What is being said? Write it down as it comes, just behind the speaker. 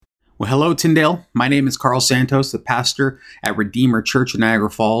Well, hello, Tyndale. My name is Carl Santos, the pastor at Redeemer Church in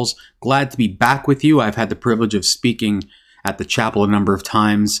Niagara Falls. Glad to be back with you. I've had the privilege of speaking at the chapel a number of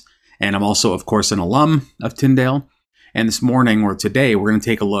times, and I'm also, of course, an alum of Tyndale. And this morning, or today, we're going to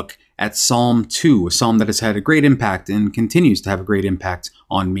take a look at Psalm 2, a psalm that has had a great impact and continues to have a great impact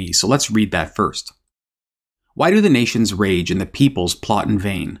on me. So let's read that first. Why do the nations rage and the peoples plot in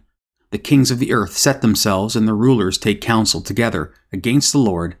vain? The kings of the earth set themselves, and the rulers take counsel together against the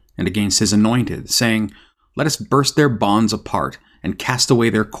Lord and against his anointed, saying, "Let us burst their bonds apart and cast away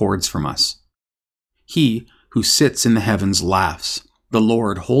their cords from us." He who sits in the heavens laughs. The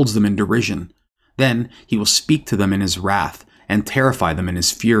Lord holds them in derision. Then he will speak to them in his wrath and terrify them in his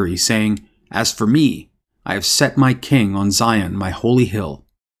fury, saying, "As for me, I have set my king on Zion, my holy hill.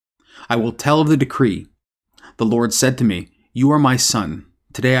 I will tell of the decree. The Lord said to me, 'You are my son.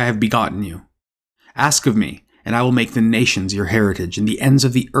 Today I have begotten you. Ask of me, and I will make the nations your heritage, and the ends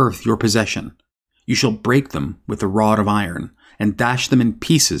of the earth your possession. You shall break them with a rod of iron, and dash them in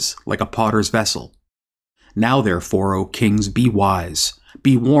pieces like a potter's vessel.' Now therefore, O kings, be wise.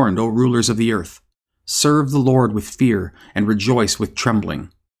 Be warned, O rulers of the earth. Serve the Lord with fear, and rejoice with trembling.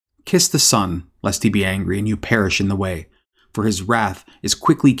 Kiss the Son, lest he be angry, and you perish in the way, for his wrath is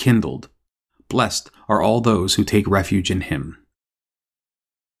quickly kindled. Blessed are all those who take refuge in him."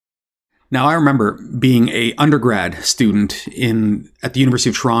 Now, I remember being an undergrad student at the University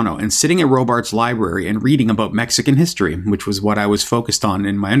of Toronto and sitting at Robarts Library and reading about Mexican history, which was what I was focused on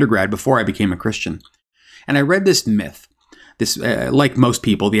in my undergrad before I became a Christian. And I read this myth. Like most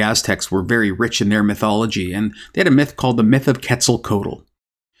people, the Aztecs were very rich in their mythology, and they had a myth called the myth of Quetzalcoatl.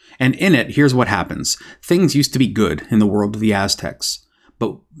 And in it, here's what happens. Things used to be good in the world of the Aztecs.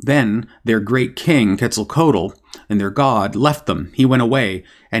 But then their great king, Quetzalcoatl, and their god, left them. He went away,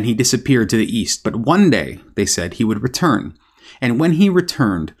 and he disappeared to the east. But one day, they said, he would return. And when he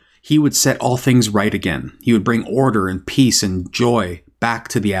returned, he would set all things right again. He would bring order and peace and joy back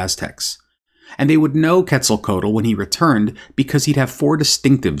to the Aztecs. And they would know Quetzalcoatl when he returned because he'd have 4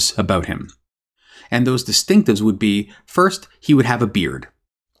 distinctives about him. And those distinctives would be, first, he would have a beard,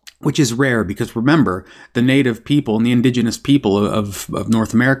 which is rare because, remember, the native people and the indigenous people of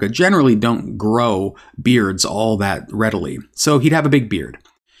North America generally don't grow beards all that readily. So he'd have a big beard.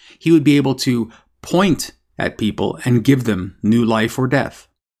 He would be able to point at people and give them new life or death.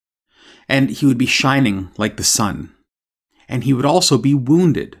 And he would be shining like the sun. And he would also be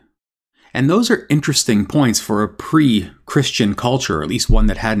wounded. And those are interesting points for a pre-Christian culture, or at least one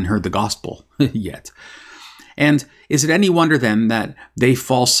that hadn't heard the gospel yet. And is it any wonder then that they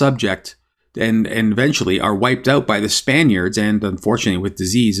fall subject and eventually are wiped out by the Spaniards, and unfortunately with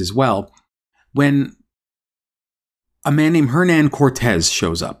disease as well, when a man named Hernan Cortez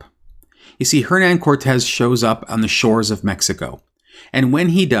shows up? You see, Hernan Cortez shows up on the shores of Mexico. And when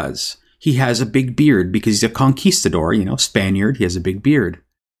he does, he has a big beard because he's a conquistador, Spaniard, he has a big beard.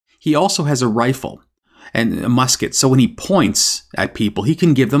 He also has a rifle and a musket, so when he points at people, he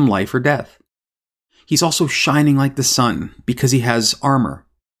can give them life or death. He's also shining like the sun because he has armor.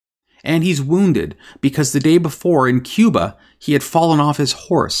 And he's wounded because the day before in Cuba, he had fallen off his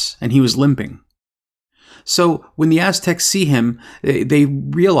horse and he was limping. So when the Aztecs see him, they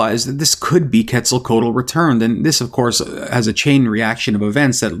realize that this could be Quetzalcoatl returned. And this, of course, has a chain reaction of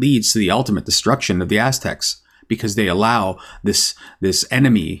events that leads to the ultimate destruction of the Aztecs because they allow this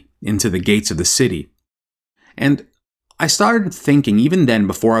enemy into the gates of the city. And I started thinking, even then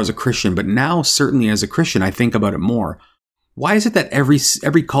before I was a Christian, but now certainly as a Christian, I think about it more. Why is it that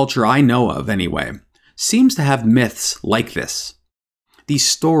every culture I know of, anyway, seems to have myths like this? These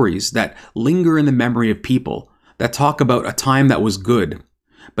stories that linger in the memory of people, that talk about a time that was good,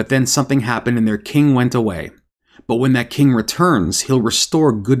 but then something happened and their king went away. But when that king returns, he'll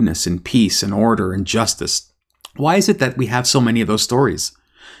restore goodness and peace and order and justice. Why is it that we have so many of those stories?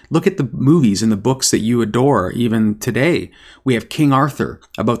 Look at the movies and the books that you adore even today. We have King Arthur,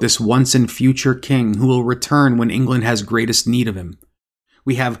 about this once and future king who will return when England has greatest need of him.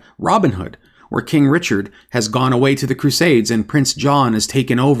 We have Robin Hood, where King Richard has gone away to the Crusades and Prince John has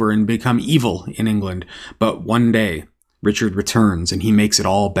taken over and become evil in England. But one day, Richard returns and he makes it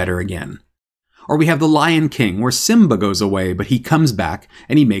all better again. Or we have The Lion King, where Simba goes away, but he comes back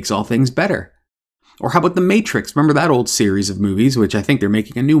and he makes all things better. Or how about The Matrix? Remember that old series of movies, which I think they're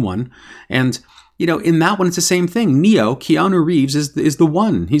making a new one. And, in that one, it's the same thing. Neo, Keanu Reeves, is the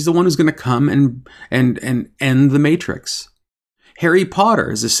one. He's the one who's going to come and end the Matrix. Harry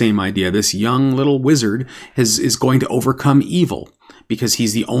Potter is the same idea. This young little wizard is going to overcome evil because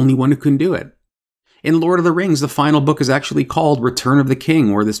he's the only one who can do it. In Lord of the Rings, the final book is actually called Return of the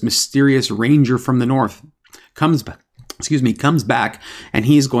King, where this mysterious ranger from the north comes comes back, and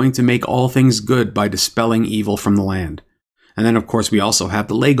he is going to make all things good by dispelling evil from the land. And then, of course, we also have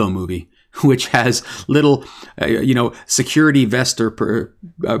the Lego movie, which has little, security vest or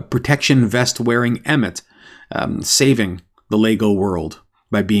protection vest wearing Emmett saving the Lego world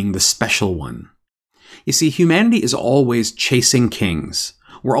by being the special one. You see, humanity is always chasing kings.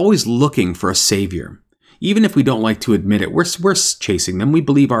 We're always looking for a savior. Even if we don't like to admit it, we're chasing them. We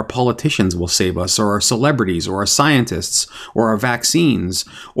believe our politicians will save us, or our celebrities, or our scientists, or our vaccines,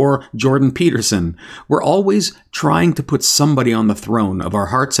 or Jordan Peterson. We're always trying to put somebody on the throne of our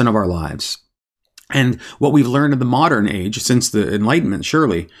hearts and of our lives. And what we've learned in the modern age, since the Enlightenment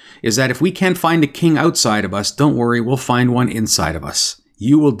surely, is that if we can't find a king outside of us, don't worry, we'll find one inside of us.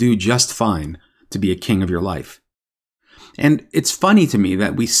 You will do just fine to be a king of your life. And it's funny to me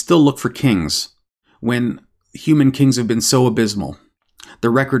that we still look for kings when human kings have been so abysmal. The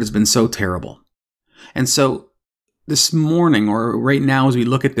record has been so terrible. And so this morning, or right now as we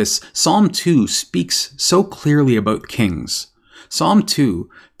look at this, Psalm 2 speaks so clearly about kings. Psalm 2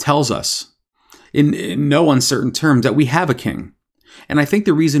 tells us in no uncertain terms that we have a king. And I think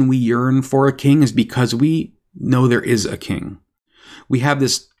the reason we yearn for a king is because we know there is a king. We have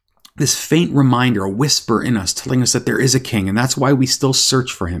this faint reminder, a whisper in us telling us that there is a king, and that's why we still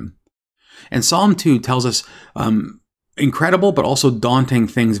search for him. And Psalm 2 tells us incredible but also daunting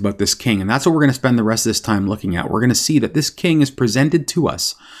things about this king, and that's what we're going to spend the rest of this time looking at. We're going to see that this king is presented to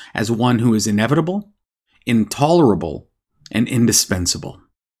us as one who is inevitable, intolerable, and indispensable.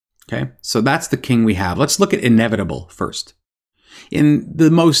 Okay, so that's the king we have. Let's look at inevitable first. In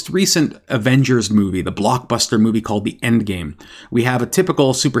the most recent Avengers movie, the blockbuster movie called The Endgame, we have a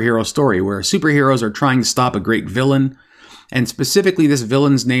typical superhero story where superheroes are trying to stop a great villain. And specifically, this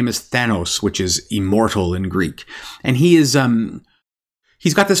villain's name is Thanos, which is immortal in Greek. And he's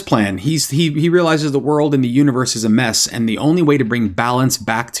got this plan. He realizes the world and the universe is a mess, and the only way to bring balance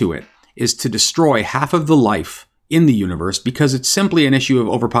back to it is to destroy half of the life in the universe, because it's simply an issue of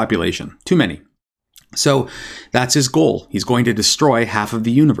overpopulation. Too many. So that's his goal. He's going to destroy half of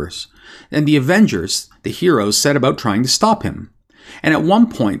the universe. And the Avengers, the heroes, set about trying to stop him. And at one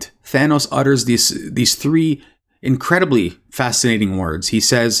point, Thanos utters these three incredibly fascinating words. He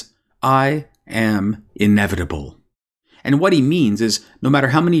says, "I am inevitable." And what he means is no matter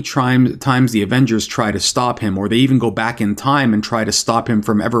how many times the Avengers try to stop him, or they even go back in time and try to stop him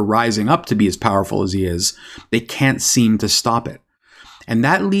from ever rising up to be as powerful as he is, they can't seem to stop it. And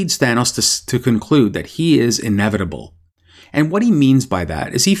that leads Thanos to conclude that he is inevitable. And what he means by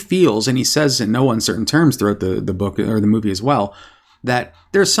that is he feels, and he says in no uncertain terms throughout the book or the movie as well, that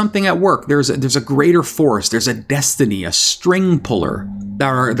there's something at work. There's a greater force. There's a destiny, a string puller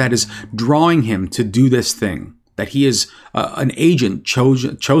that is drawing him to do this thing. That he is an agent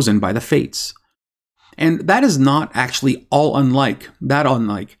chosen by the fates. And that is not actually unlike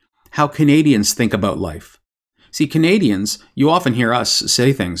how Canadians think about life. See, Canadians, you often hear us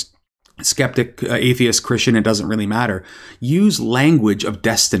say things, skeptic, atheist, Christian, it doesn't really matter, use language of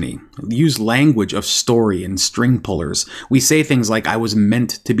destiny, use language of story and string pullers. We say things like, I was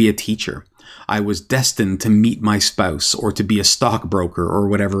meant to be a teacher. I was destined to meet my spouse, or to be a stockbroker, or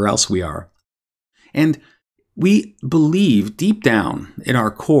whatever else we are. And we believe deep down in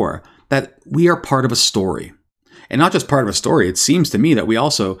our core that we are part of a story. And not just part of a story, it seems to me that we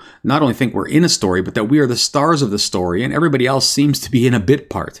also not only think we're in a story, but that we are the stars of the story, and everybody else seems to be in a bit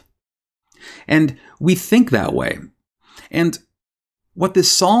part. And we think that way. And what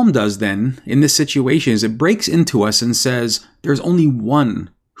this psalm does then in this situation is it breaks into us and says there's only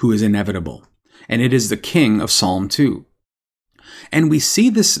one who is inevitable, and it is the king of Psalm 2. And we see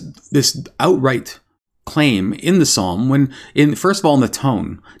this outright claim in the psalm first of all, in the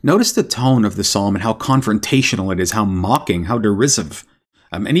tone. Notice the tone of the psalm and how confrontational it is, how mocking, how derisive,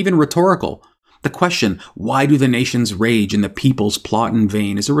 and even rhetorical. The question, why do the nations rage and the peoples plot in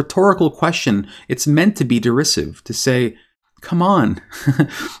vain, is a rhetorical question. It's meant to be derisive, to say, come on,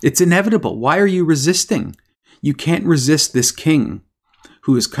 it's inevitable. Why are you resisting? You can't resist this king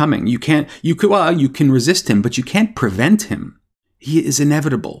who is coming. You can resist him, but you can't prevent him. He is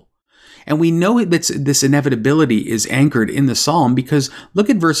inevitable. And we know that this inevitability is anchored in the psalm because look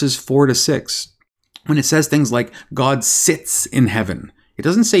at verses 4 to 6. When it says things like, God sits in heaven. It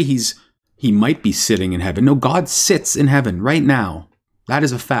doesn't say he might be sitting in heaven. No, God sits in heaven right now. That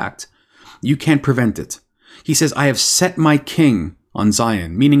is a fact. You can't prevent it. He says, I have set my king on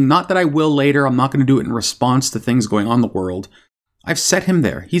Zion, meaning not that I will later. I'm not going to do it in response to things going on in the world. I've set him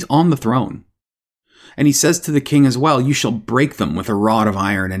there. He's on the throne. And he says to the king as well, you shall break them with a rod of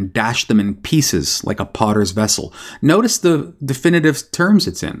iron and dash them in pieces like a potter's vessel. Notice the definitive terms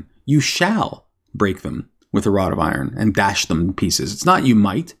it's in. You shall break them with a rod of iron and dash them in pieces. It's not you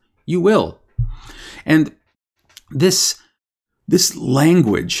might, you will. And this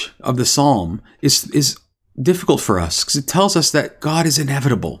language of the psalm is difficult for us because it tells us that God is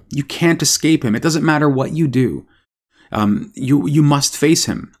inevitable. You can't escape him. It doesn't matter what you do. You must face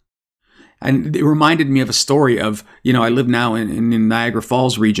him. And it reminded me of a story of, I live now in Niagara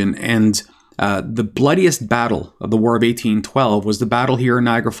Falls region, and the bloodiest battle of the War of 1812 was the battle here in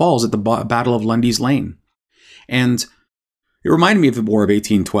Niagara Falls at the Battle of Lundy's Lane. And it reminded me of the War of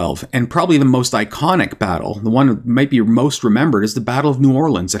 1812, and probably the most iconic battle, the one that might be most remembered, is the Battle of New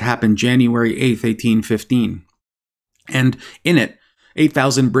Orleans that happened January 8th, 1815. And in it,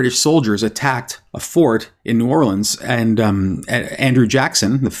 8,000 British soldiers attacked a fort in New Orleans, and Andrew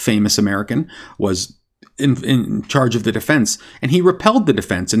Jackson, the famous American, was in charge of the defense, and he repelled the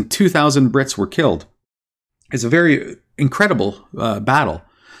defense, and 2,000 Brits were killed. It's a very incredible battle.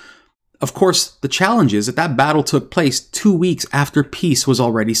 Of course, the challenge is that battle took place 2 weeks after peace was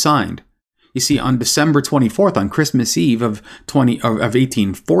already signed. You see, on December 24th, on Christmas Eve of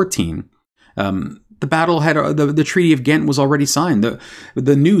 1814, the battle had the Treaty of Ghent was already signed.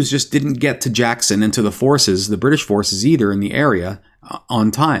 The news just didn't get to Jackson and to the forces, the British forces either in the area,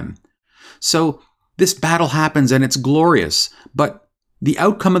 on time. So this battle happens and it's glorious, but the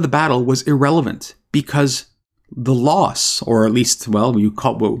outcome of the battle was irrelevant because the loss, or at least, what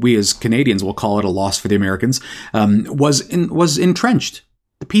we as Canadians will call it a loss for the Americans, was entrenched.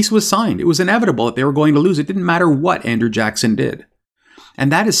 The peace was signed. It was inevitable that they were going to lose. It didn't matter what Andrew Jackson did. And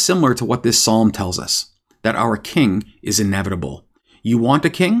that is similar to what this psalm tells us, that our king is inevitable. You want a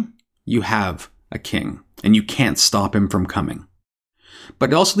king? You have a king, and you can't stop him from coming.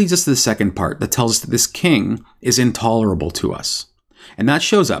 But it also leads us to the second part that tells us that this king is intolerable to us. And that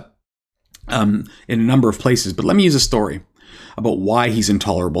shows up in a number of places. But let me use a story about why he's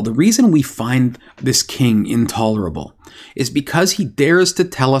intolerable. The reason we find this king intolerable is because he dares to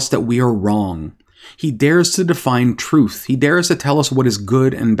tell us that we are wrong. He dares to define truth. He dares to tell us what is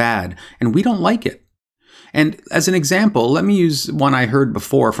good and bad, and we don't like it. And as an example, let me use one I heard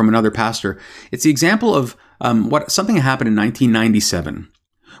before from another pastor. It's the example of something happened in 1997.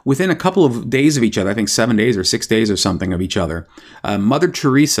 Within a couple of days of each other, I think 7 days or 6 days or something of each other, Mother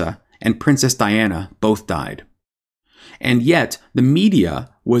Teresa and Princess Diana both died. And yet the media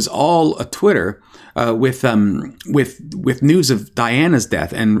was all a Twitter with news of Diana's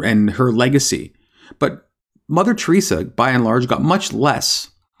death and her legacy. But Mother Teresa, by and large, got much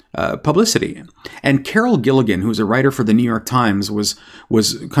less publicity. And Carol Gilligan, who's a writer for the New York Times, was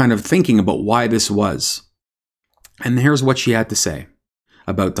kind of thinking about why this was. And here's what she had to say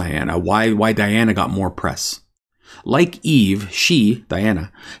about Diana, why Diana got more press. Like Eve, she,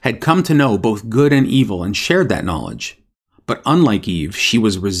 Diana, had come to know both good and evil and shared that knowledge. But unlike Eve, she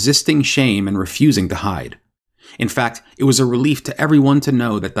was resisting shame and refusing to hide. In fact, it was a relief to everyone to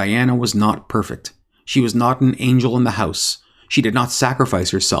know that Diana was not perfect. She was not an angel in the house. She did not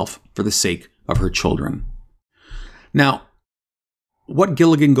sacrifice herself for the sake of her children. Now, what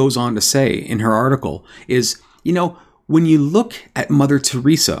Gilligan goes on to say in her article is, when you look at Mother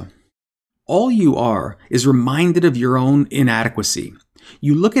Teresa, all you are is reminded of your own inadequacy.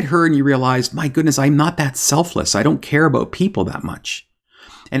 You look at her and you realize, my goodness, I'm not that selfless. I don't care about people that much.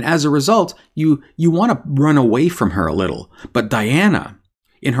 And as a result, you want to run away from her a little. But Diana,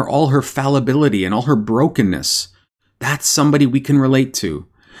 in all her fallibility and all her brokenness, that's somebody we can relate to.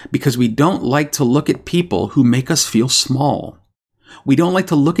 Because we don't like to look at people who make us feel small. We don't like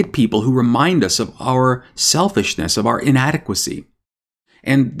to look at people who remind us of our selfishness, of our inadequacy.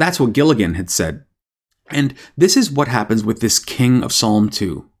 And that's what Gilligan had said. And this is what happens with this king of Psalm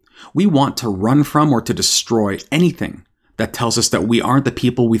 2. We want to run from or to destroy anything that tells us that we aren't the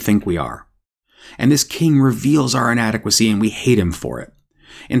people we think we are. And this king reveals our inadequacy and we hate him for it.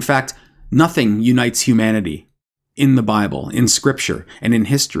 In fact, nothing unites humanity in the Bible, in Scripture, and in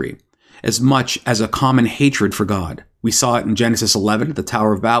history as much as a common hatred for God. We saw it in Genesis 11 at the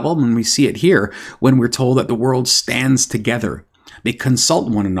Tower of Babel, and we see it here when we're told that the world stands together. They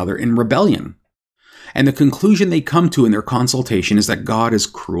consult one another in rebellion. And the conclusion they come to in their consultation is that God is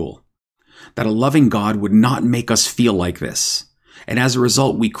cruel, that a loving God would not make us feel like this. And as a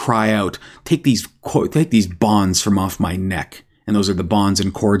result, we cry out, take these bonds from off my neck. And those are the bonds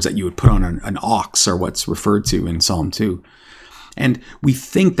and cords that you would put on an ox, or what's referred to in Psalm 2. And we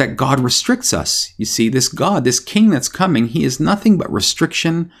think that God restricts us. You see, this God, this king that's coming, he is nothing but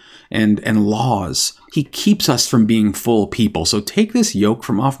restriction and laws. He keeps us from being full people. So take this yoke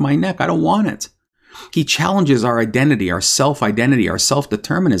from off my neck. I don't want it. He challenges our identity, our self-identity, our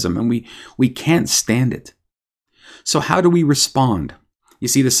self-determinism, and we can't stand it. So how do we respond? You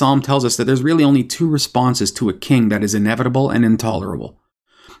see, the psalm tells us that there's really only two responses to a king that is inevitable and intolerable.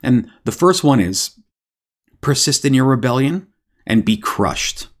 And the first one is, persist in your rebellion and be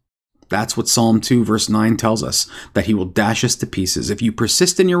crushed. That's what Psalm 2 verse 9 tells us, that he will dash us to pieces. If you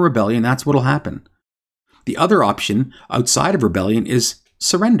persist in your rebellion, that's what will happen. The other option outside of rebellion is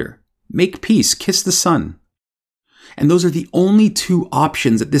surrender, make peace, kiss the Son. And those are the only two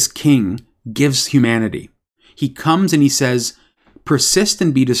options that this king gives humanity. He comes and he says, persist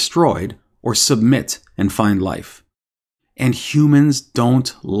and be destroyed, or submit and find life. And humans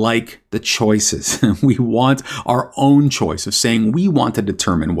don't like the choices. We want our own choice of saying we want to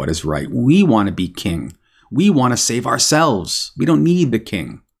determine what is right. We want to be king. We want to save ourselves. We don't need the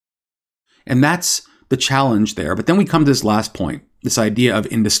king. And that's the challenge there. But then we come to this last point, this idea of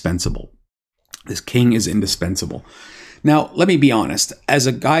indispensable. This king is indispensable. Now, let me be honest. As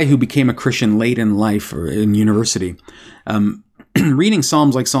a guy who became a Christian late in life or in university, reading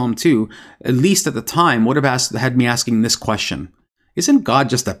Psalms like Psalm 2, at least at the time, would have had me asking this question. Isn't God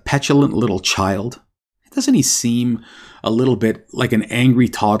just a petulant little child? Doesn't he seem a little bit like an angry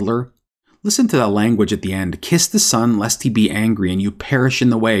toddler? Listen to that language at the end. Kiss the Son, lest he be angry, and you perish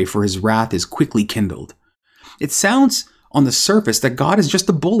in the way, for his wrath is quickly kindled. It sounds on the surface that God is just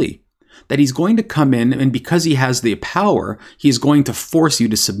a bully, that he's going to come in, and because he has the power, he's going to force you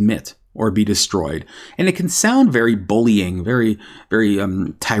to submit or be destroyed. And it can sound very bullying, very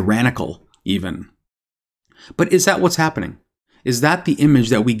tyrannical even. But is that what's happening? Is that the image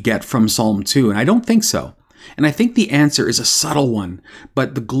that we get from Psalm 2? And I don't think so. And I think the answer is a subtle one.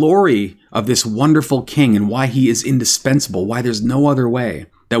 But the glory of this wonderful king and why he is indispensable, why there's no other way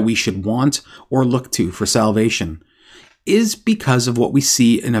that we should want or look to for salvation, is because of what we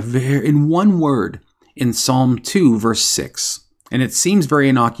see in one word in Psalm 2, verse 6. And it seems very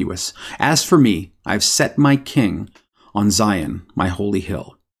innocuous. As for me, I've set my king on Zion, my holy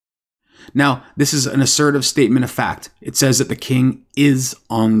hill. Now, this is an assertive statement of fact. It says that the king is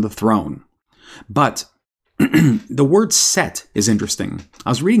on the throne. But the word set is interesting. I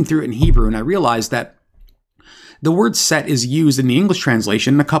was reading through it in Hebrew and I realized that the word set is used in the English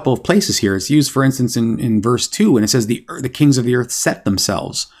translation in a couple of places here. It's used, for instance, in verse 2, and it says the kings of the earth set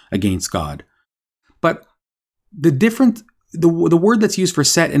themselves against God. But the word that's used for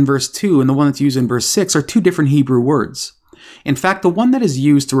set in verse 2 and the one that's used in verse 6 are two different Hebrew words. In fact, the one that is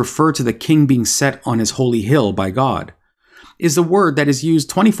used to refer to the king being set on his holy hill by God is the word that is used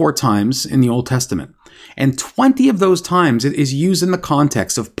 24 times in the Old Testament. And 20 of those times it is used in the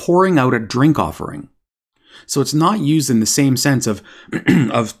context of pouring out a drink offering. So it's not used in the same sense of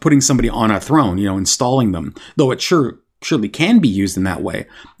of putting somebody on a throne, installing them, though it surely can be used in that way.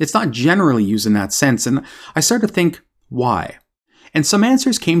 It's not generally used in that sense. And I started to think, why? And some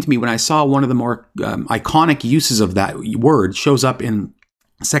answers came to me when I saw one of the more iconic uses of that word shows up in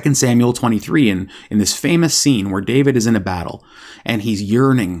 2 Samuel 23 in this famous scene where David is in a battle and he's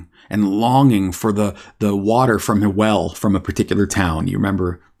yearning and longing for the water from a well from a particular town. You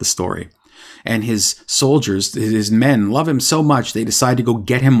remember the story. And his soldiers, his men, love him so much they decide to go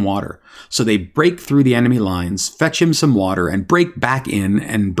get him water. So they break through the enemy lines, fetch him some water, and break back in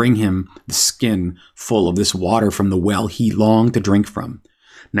and bring him the skin full of this water from the well he longed to drink from.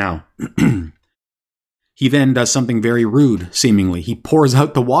 Now, he then does something very rude, seemingly. He pours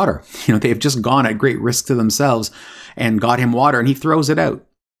out the water. They've just gone at great risk to themselves and got him water, and he throws it out.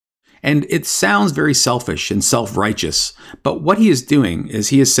 And it sounds very selfish and self-righteous. But what he is doing is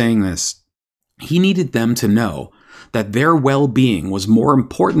he is saying this. He needed them to know that their well-being was more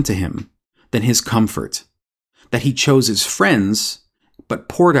important to him than his comfort, that he chose his friends, but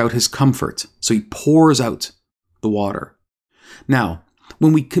poured out his comfort. So he pours out the water. Now,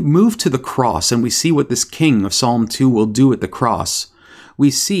 when we move to the cross and we see what this king of Psalm 2 will do at the cross, we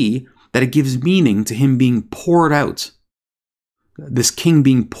see that it gives meaning to him being poured out, this king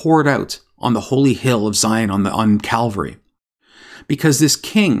being poured out on the holy hill of Zion on Calvary. Because this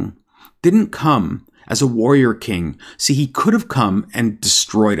king didn't come as a warrior king. See, he could have come and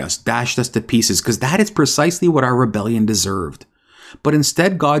destroyed us, dashed us to pieces, because that is precisely what our rebellion deserved. But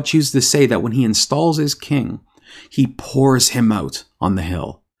instead, God chooses to say that when he installs his king, he pours him out on the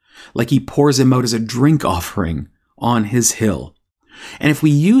hill, like he pours him out as a drink offering on his hill. And if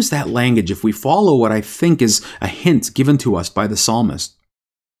we use that language, if we follow what I think is a hint given to us by the psalmist,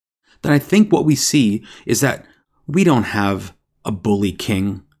 then I think what we see is that we don't have a bully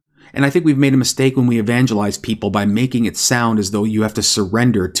king. And I think we've made a mistake when we evangelize people by making it sound as though you have to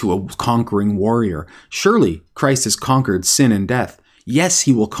surrender to a conquering warrior. Surely Christ has conquered sin and death. Yes,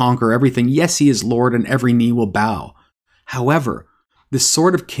 he will conquer everything. Yes, he is Lord and every knee will bow. However, This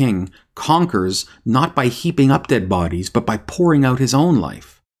sort of king conquers not by heaping up dead bodies, but by pouring out his own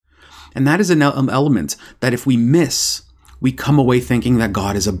life. And that is an element that if we miss, we come away thinking that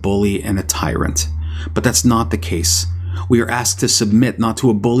God is a bully and a tyrant. But that's not the case. We are asked to submit not to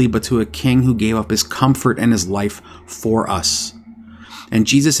a bully, but to a king who gave up his comfort and his life for us. And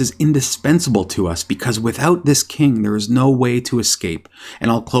Jesus is indispensable to us because without this king, there is no way to escape.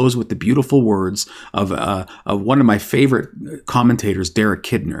 And I'll close with the beautiful words of one of my favorite commentators, Derek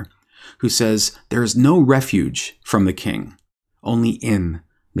Kidner, who says, "There is no refuge from the king, only in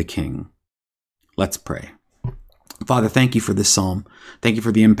the king." Let's pray. Father, thank you for this psalm. Thank you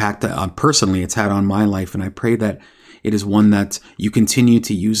for the impact that personally it's had on my life. And I pray that it is one that you continue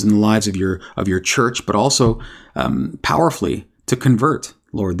to use in the lives of your church, but also powerfully to convert.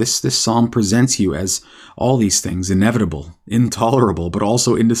 Lord, this psalm presents you as all these things, inevitable, intolerable, but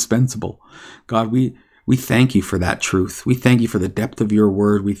also indispensable. God, we thank you for that truth. We thank you for the depth of your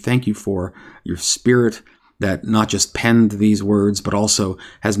word. We thank you for your spirit that not just penned these words, but also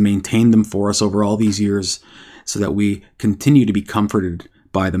has maintained them for us over all these years so that we continue to be comforted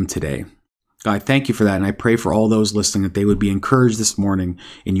by them today. God, thank you for that. And I pray for all those listening that they would be encouraged this morning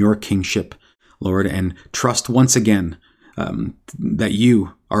in your kingship, Lord, and trust once again that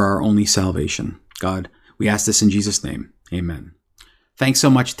you are our only salvation. God, we ask this in Jesus' name. Amen. Thanks so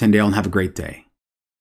much, Tyndale, and have a great day.